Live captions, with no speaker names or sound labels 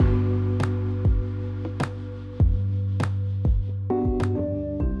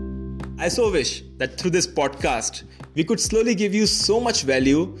I so wish that through this podcast, we could slowly give you so much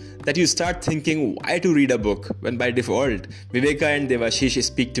value that you start thinking why to read a book when by default, Viveka and Devashish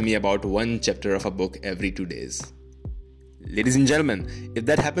speak to me about one chapter of a book every 2 days. Ladies and gentlemen, if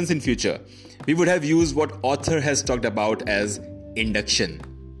that happens in future, we would have used what author has talked about as induction.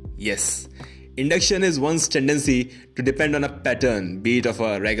 Yes, induction is one's tendency to depend on a pattern, be it of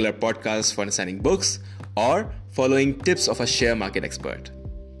a regular podcast for understanding books or following tips of a share market expert.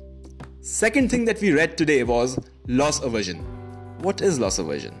 Second thing that we read today was loss aversion. What is loss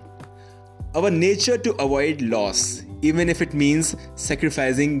aversion? Our nature to avoid loss, even if it means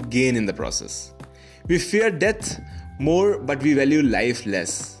sacrificing gain in the process. We fear death more, but we value life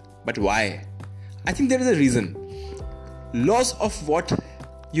less. But why? I think there is a reason. Loss of what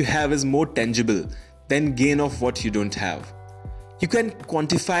you have is more tangible than gain of what you don't have. You can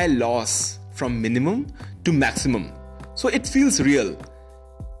quantify loss from minimum to maximum, so it feels real.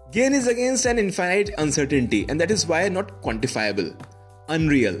 Gain is against an infinite uncertainty, and that is why not quantifiable,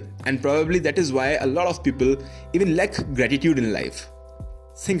 unreal, and probably that is why a lot of people even lack gratitude in life.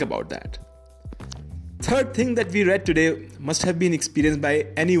 Think about that. Third thing that we read today must have been experienced by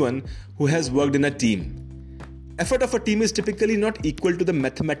anyone who has worked in a team. Effort of a team is typically not equal to the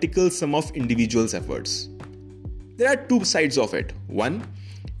mathematical sum of individuals' efforts. There are two sides of it. One,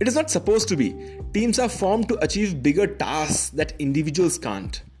 it is not supposed to be. Teams are formed to achieve bigger tasks that individuals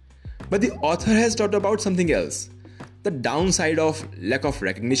can't. But the author has talked about something else. The downside of lack of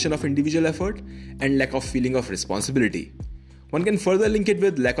recognition of individual effort and lack of feeling of responsibility. One can further link it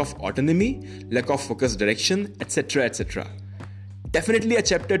with lack of autonomy, lack of focused direction, etc. etc. Definitely a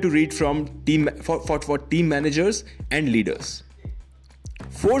chapter to read from for team managers and leaders.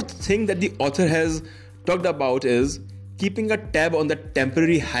 Fourth thing that the author has talked about is keeping a tab on the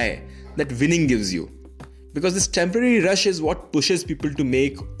temporary high that winning gives you. Because this temporary rush is what pushes people to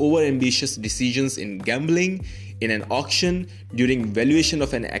make over-ambitious decisions in gambling, in an auction, during valuation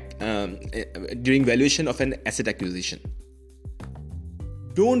of an asset acquisition.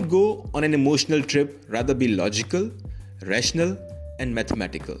 Don't go on an emotional trip, rather be logical, rational, and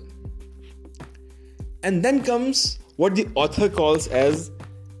mathematical. And then comes what the author calls as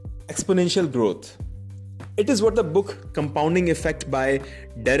exponential growth. It is what the book Compounding Effect by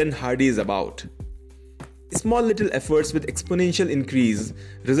Darren Hardy is about. Small little efforts with exponential increase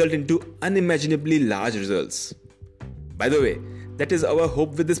result into unimaginably large results. By the way, that is our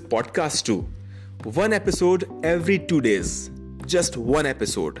hope with this podcast too. One episode every 2 days. Just one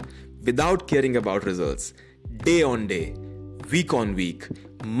episode without caring about results. Day on day, week on week,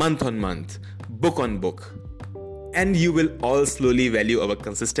 month on month, book on book. And you will all slowly value our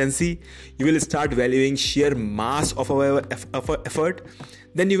consistency. You will start valuing sheer mass of our effort.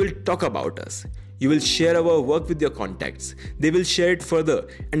 Then you will talk about us. You will share our work with your contacts. They will share it further.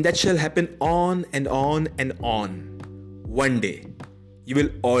 And that shall happen on and on and on. One day, you will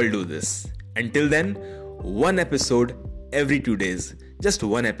all do this. Until then, one episode every 2 days. Just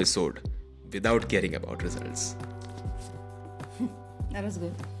one episode without caring about results. That was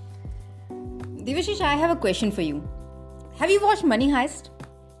good. Devashish, I have a question for you. Have you watched Money Heist?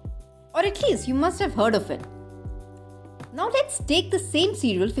 Or at least you must have heard of it. Now let's take the same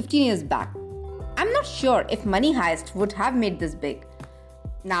serial 15 years back. I'm not sure if Money Heist would have made this big.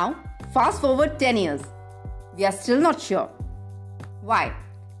 Now, fast forward 10 years. We are still not sure. Why?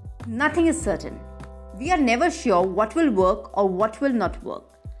 Nothing is certain. We are never sure what will work or what will not work.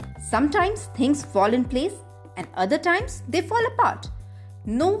 Sometimes things fall in place and other times they fall apart.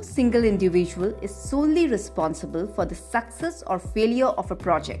 No single individual is solely responsible for the success or failure of a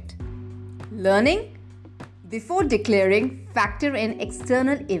project. Learning? Before declaring, factor in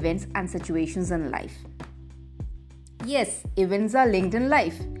external events and situations in life. Yes, events are linked in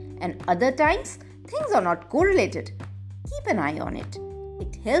life, and other times things are not correlated. Keep an eye on it.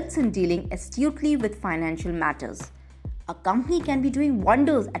 It helps in dealing astutely with financial matters. A company can be doing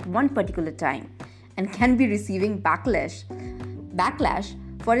wonders at one particular time and can be receiving backlash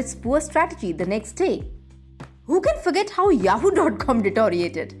for its poor strategy the next day. Who can forget how Yahoo.com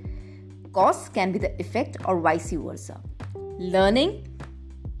deteriorated? Costs can be the effect or vice versa. Learning?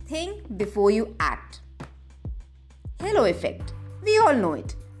 Think before you act. Halo effect. We all know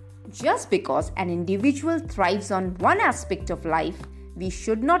it. Just because an individual thrives on one aspect of life, we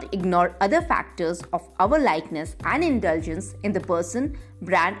should not ignore other factors of our likeness and indulgence in the person,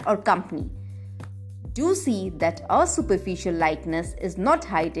 brand, or company. Do see that our superficial likeness is not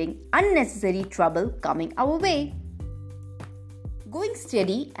hiding unnecessary trouble coming our way. Going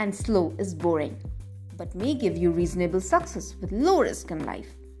steady and slow is boring, but may give you reasonable success with low risk in life.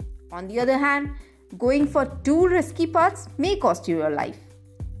 On the other hand, going for too risky paths may cost you your life.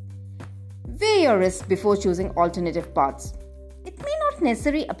 Weigh your risk before choosing alternative paths. It may not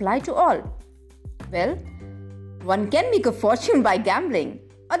necessarily apply to all. Well, one can make a fortune by gambling,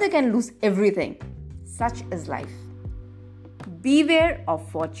 other can lose everything. Such is life. Beware of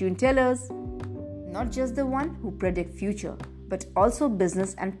fortune tellers, not just the one who predict future, but also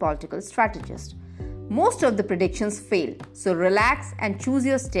business and political strategists. Most of the predictions fail, so relax and choose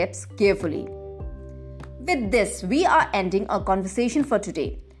your steps carefully. With this, we are ending our conversation for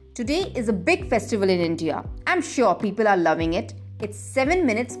today. Today is a big festival in India. I'm sure people are loving it. It's 7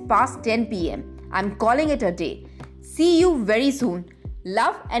 minutes past 10 p.m. I'm calling it a day. See you very soon.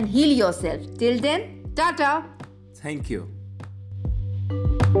 Love and heal yourself. Till then, Tata. Thank you.